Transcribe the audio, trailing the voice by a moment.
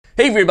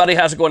Hey everybody,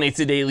 how's it going? It's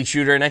the Daily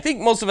Shooter, and I think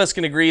most of us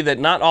can agree that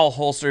not all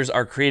holsters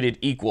are created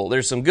equal.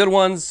 There's some good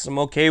ones, some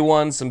okay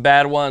ones, some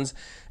bad ones,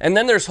 and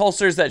then there's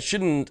holsters that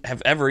shouldn't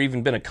have ever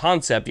even been a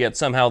concept, yet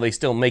somehow they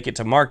still make it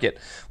to market.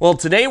 Well,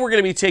 today we're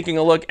going to be taking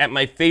a look at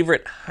my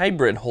favorite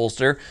hybrid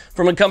holster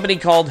from a company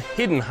called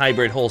Hidden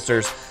Hybrid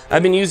Holsters.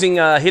 I've been using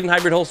Hidden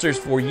Hybrid holsters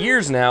for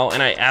years now,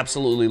 and I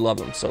absolutely love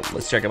them, so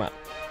let's check them out.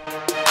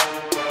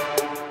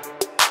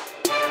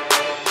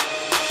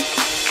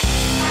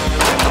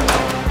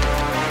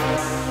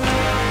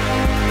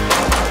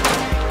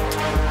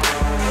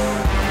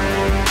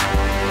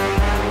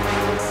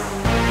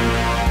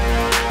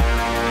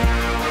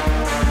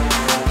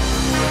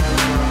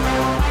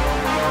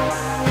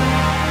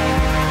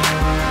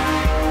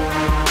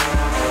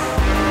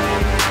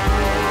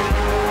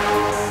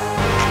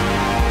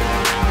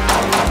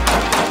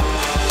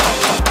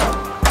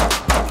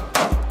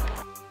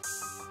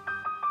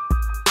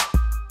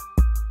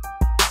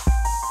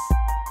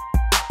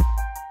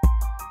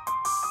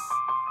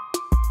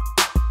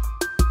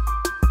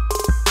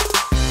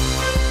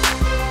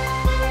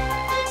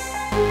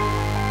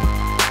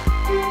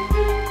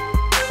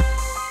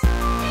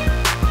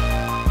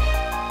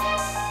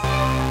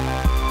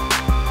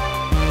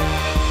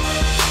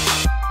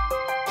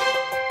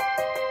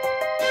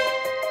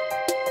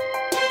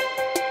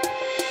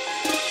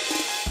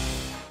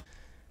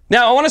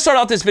 Now, I want to start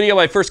out this video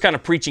by first kind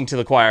of preaching to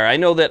the choir. I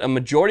know that a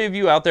majority of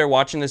you out there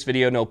watching this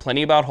video know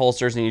plenty about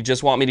holsters and you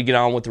just want me to get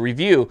on with the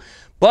review.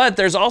 But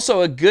there's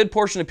also a good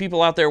portion of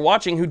people out there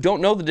watching who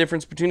don't know the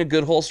difference between a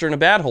good holster and a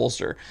bad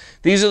holster.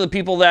 These are the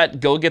people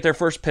that go get their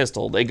first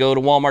pistol. They go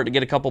to Walmart to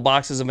get a couple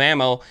boxes of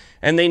ammo,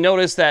 and they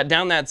notice that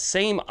down that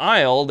same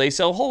aisle, they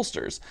sell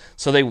holsters.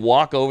 So they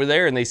walk over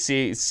there and they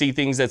see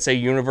things that say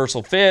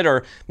universal fit,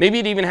 or maybe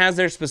it even has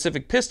their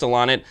specific pistol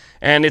on it,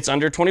 and it's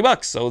under 20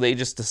 bucks, so they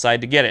just decide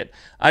to get it.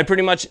 I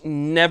pretty much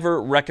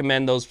never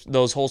recommend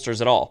those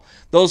holsters at all.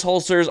 Those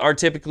holsters are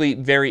typically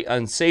very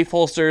unsafe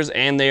holsters,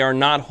 and they are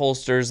not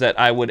holsters that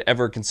I would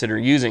ever consider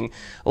using.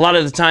 A lot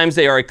of the times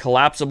they are a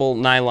collapsible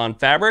nylon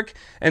fabric,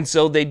 and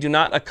so they do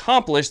not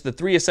accomplish the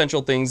three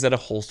essential things that a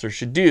holster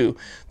should do.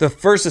 The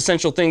first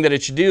essential thing that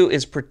it should do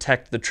is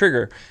protect the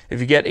trigger.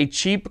 If you get a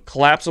cheap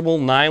collapsible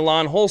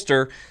nylon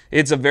holster,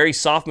 it's a very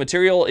soft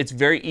material. It's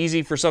very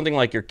easy for something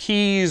like your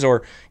keys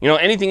or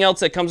anything else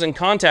that comes in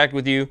contact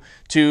with you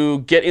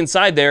to get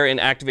inside there and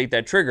activate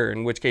that trigger,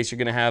 in which case you're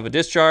going to have a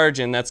discharge,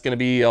 and that's going to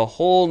be a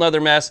whole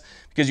nother mess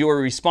because you are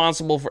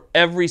responsible for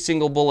every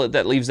single bullet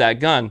that leaves that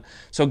gun.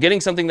 So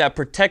getting something that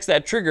protects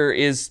that trigger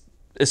is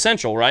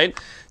essential, right?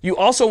 You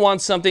also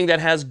want something that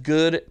has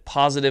good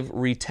positive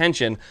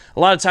retention. A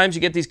lot of times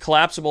you get these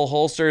collapsible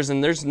holsters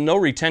and there's no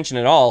retention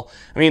at all.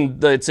 I mean,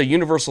 it's a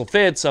universal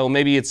fit, so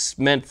maybe it's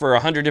meant for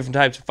 100 different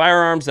types of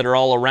firearms that are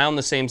all around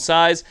the same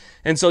size,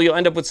 and so you'll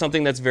end up with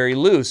something that's very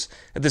loose.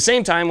 At the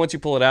same time, once you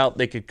pull it out,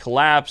 they could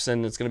collapse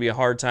and it's going to be a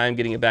hard time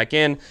getting it back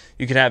in.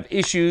 You could have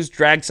issues,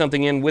 drag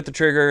something in with the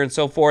trigger and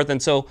so forth,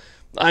 and so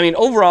I mean,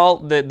 overall,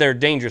 they're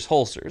dangerous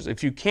holsters.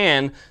 If you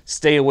can,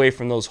 stay away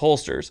from those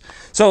holsters.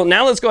 So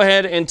now let's go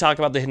ahead and talk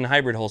about the Hidden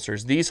Hybrid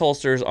holsters. These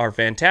holsters are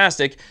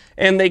fantastic,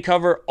 and they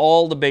cover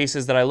all the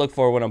bases that I look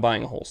for when I'm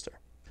buying a holster.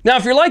 Now,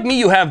 if you're like me,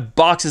 you have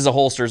boxes of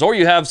holsters, or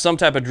you have some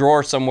type of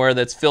drawer somewhere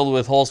that's filled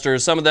with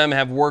holsters. Some of them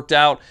have worked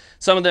out.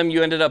 Some of them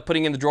you ended up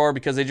putting in the drawer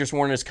because they just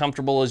weren't as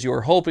comfortable as you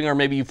were hoping, or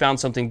maybe you found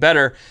something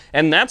better.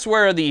 And that's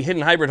where the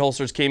Hidden Hybrid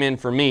holsters came in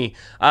for me.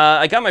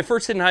 I got my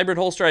first Hidden Hybrid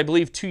holster, I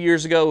believe 2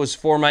 years ago. It was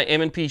for my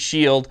M&P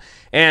Shield,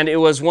 and it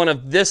was one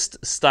of this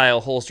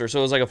style holster. So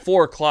it was like a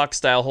 4 o'clock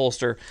style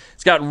holster.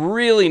 It's got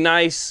really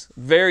nice,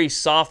 very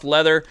soft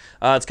leather.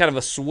 It's kind of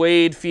a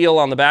suede feel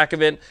on the back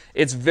of it.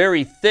 It's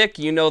very thick.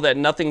 You know that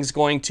nothing's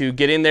going to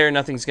get in there.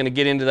 Nothing's going to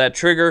get into that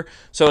trigger.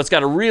 So it's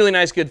got a really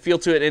nice, good feel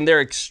to it, and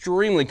they're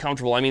extremely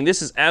comfortable. I mean,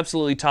 this is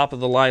absolutely top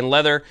of the line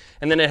leather,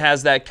 and then it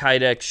has that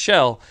Kydex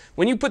shell.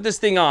 When you put this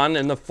thing on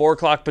in the 4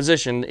 o'clock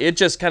position, it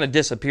just kind of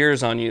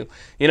disappears on you.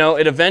 You know,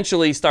 it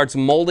eventually starts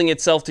molding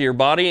itself to your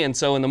body, and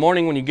so in the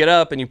morning when you get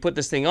up and you put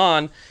this thing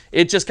on,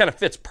 it just kind of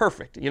fits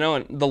perfect. You know,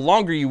 and the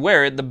longer you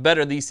wear it, the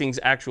better these things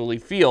actually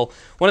feel.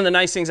 One of the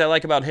nice things I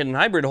like about Hidden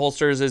Hybrid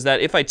holsters is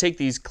that if I take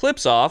these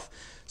clips off,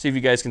 see if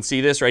you guys can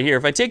see this right here.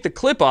 If I take the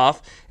clip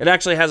off, it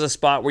actually has a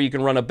spot where you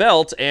can run a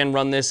belt and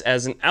run this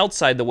as an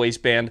outside the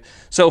waistband.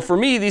 So for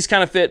me, these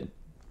kind of fit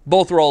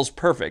both roles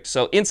perfect.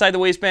 So inside the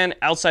waistband,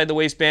 outside the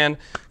waistband,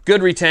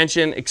 good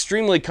retention,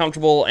 extremely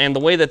comfortable, and the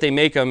way that they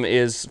make them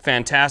is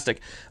fantastic.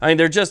 I mean,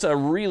 they're just a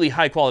really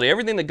high quality.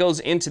 Everything that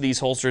goes into these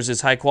holsters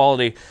is high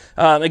quality.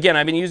 Again,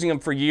 I've been using them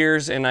for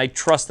years, and I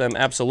trust them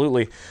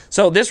absolutely.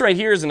 So this right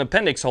here is an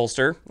appendix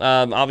holster.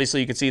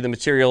 Obviously, you can see the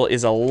material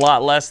is a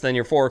lot less than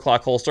your 4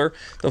 o'clock holster.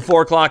 The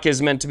 4 o'clock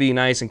is meant to be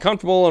nice and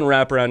comfortable and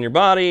wrap around your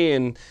body,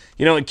 and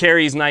you know, it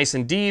carries nice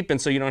and deep,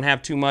 and so you don't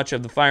have too much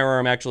of the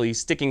firearm actually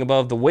sticking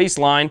above the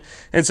waistline,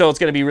 and so it's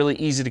going to be really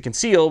easy to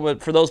conceal.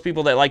 But for those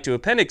people that like to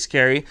appendix appendix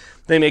carry,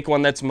 they make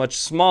one that's much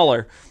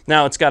smaller.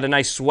 Now, it's got a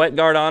nice sweat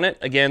guard on it.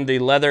 Again, the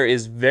leather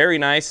is very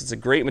nice. It's a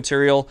great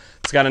material.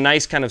 It's got a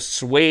nice kind of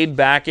suede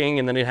backing,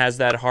 and then it has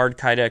that hard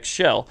Kydex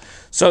shell.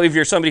 So if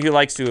you're somebody who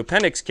likes to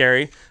appendix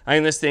carry, I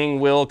mean, this thing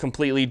will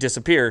completely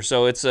disappear.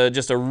 So it's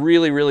just a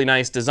really, really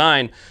nice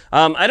design.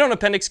 I don't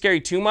appendix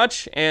carry too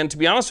much, and to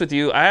be honest with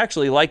you, I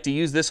actually like to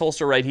use this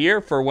holster right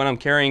here for when I'm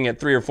carrying at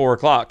 3 or 4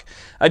 o'clock.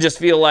 I just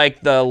feel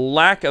like the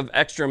lack of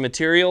extra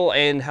material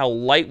and how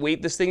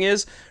lightweight this thing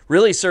is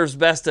really serves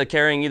best to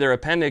carrying either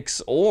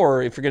appendix,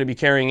 or if you're going to be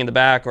carrying in the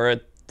back or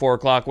at 4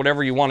 o'clock,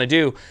 whatever you want to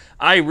do.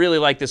 I really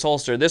like this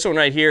holster. This one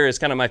right here is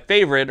kind of my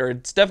favorite, or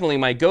it's definitely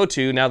my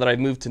go-to now that I've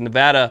moved to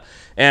Nevada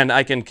and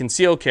I can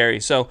conceal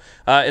carry. So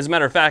as a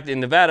matter of fact, in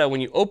Nevada,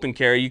 when you open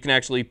carry, you can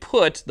actually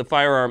put the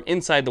firearm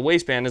inside the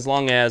waistband as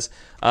long as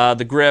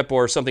the grip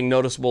or something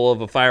noticeable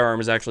of a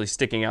firearm is actually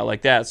sticking out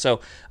like that.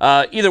 So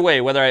either way,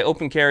 whether I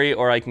open carry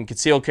or I can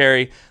conceal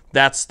carry,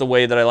 that's the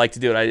way that I like to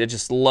do it. I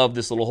just love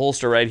this little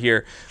holster right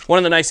here. One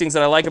of the nice things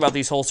that I like about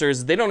these holsters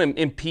is they don't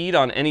impede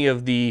on any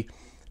of the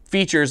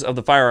features of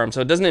the firearm.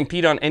 So it doesn't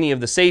impede on any of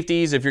the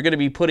safeties. If you're going to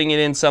be putting it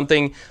in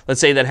something, let's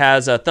say that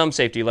has a thumb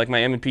safety, like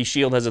my M&P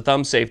Shield has a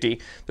thumb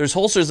safety. There's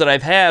holsters that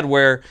I've had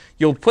where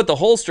you'll put the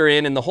holster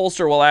in and the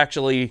holster will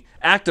actually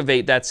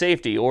activate that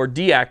safety or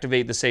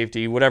deactivate the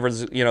safety, whatever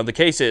the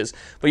case is.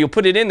 But you'll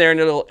put it in there and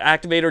it'll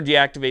activate or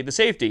deactivate the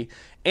safety.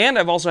 And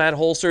I've also had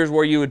holsters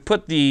where you would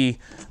put the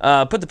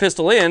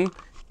pistol in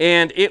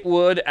and it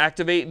would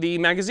activate the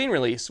magazine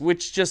release,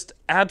 which just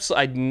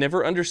absolutely, I'd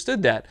never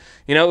understood that.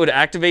 You know, it would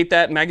activate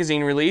that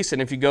magazine release,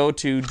 and if you go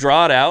to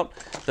draw it out,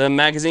 the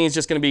magazine is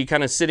just going to be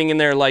kind of sitting in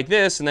there like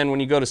this, and then when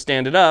you go to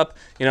stand it up,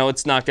 you know,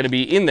 it's not going to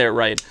be in there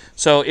right.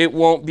 So it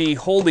won't be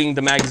holding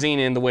the magazine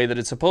in the way that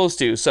it's supposed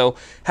to. So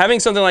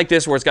having something like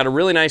this where it's got a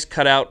really nice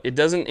cutout, it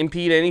doesn't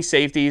impede any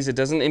safeties, it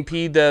doesn't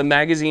impede the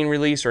magazine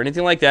release or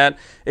anything like that.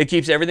 It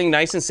keeps everything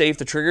nice and safe.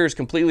 The trigger is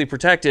completely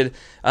protected.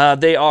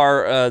 They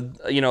are,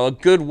 you know, a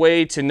good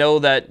way to know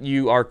that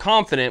you are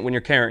confident when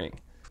you're carrying.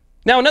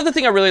 Now, another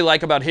thing I really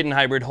like about hidden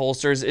hybrid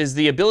holsters is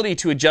the ability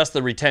to adjust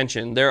the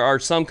retention. There are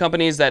some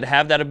companies that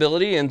have that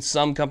ability and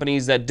some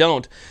companies that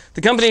don't.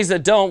 The companies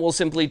that don't will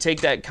simply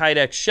take that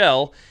Kydex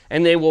shell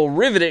and they will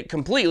rivet it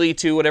completely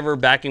to whatever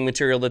backing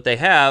material that they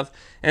have.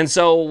 And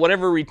so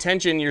whatever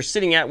retention you're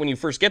sitting at when you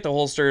first get the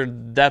holster,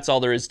 that's all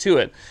there is to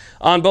it.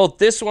 On both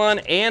this one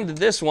and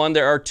this one,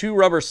 there are 2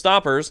 rubber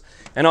stoppers,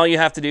 and all you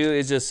have to do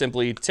is just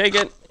simply take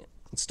it,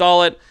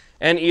 install it,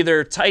 and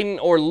either tighten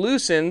or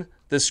loosen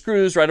the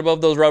screws right above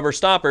those rubber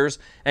stoppers,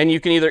 and you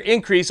can either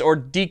increase or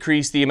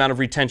decrease the amount of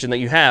retention that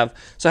you have.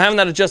 So having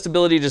that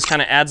adjustability just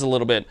kind of adds a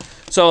little bit.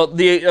 So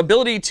the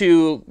ability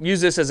to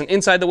use this as an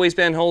inside the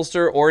waistband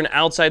holster or an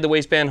outside the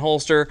waistband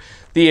holster,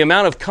 the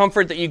amount of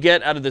comfort that you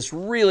get out of this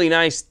really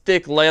nice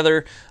thick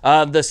leather,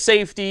 the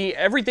safety,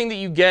 everything that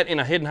you get in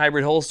a hidden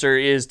hybrid holster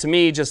is, to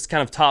me, just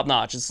kind of top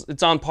notch.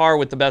 It's on par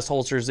with the best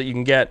holsters that you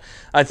can get.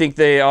 I think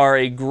they are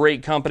a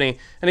great company.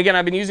 And again,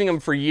 I've been using them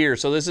for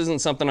years, so this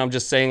isn't something I'm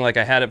just saying like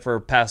I had it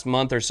for past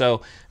month or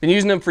so. Been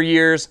using them for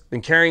years, been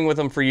carrying with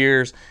them for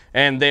years,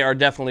 and they are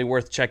definitely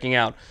worth checking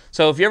out.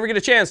 So if you ever get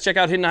a chance, check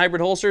out Hidden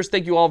Hybrid Holsters.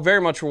 Thank you all very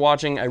much for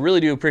watching. I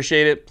really do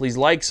appreciate it. Please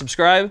like,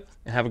 subscribe,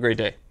 and have a great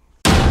day.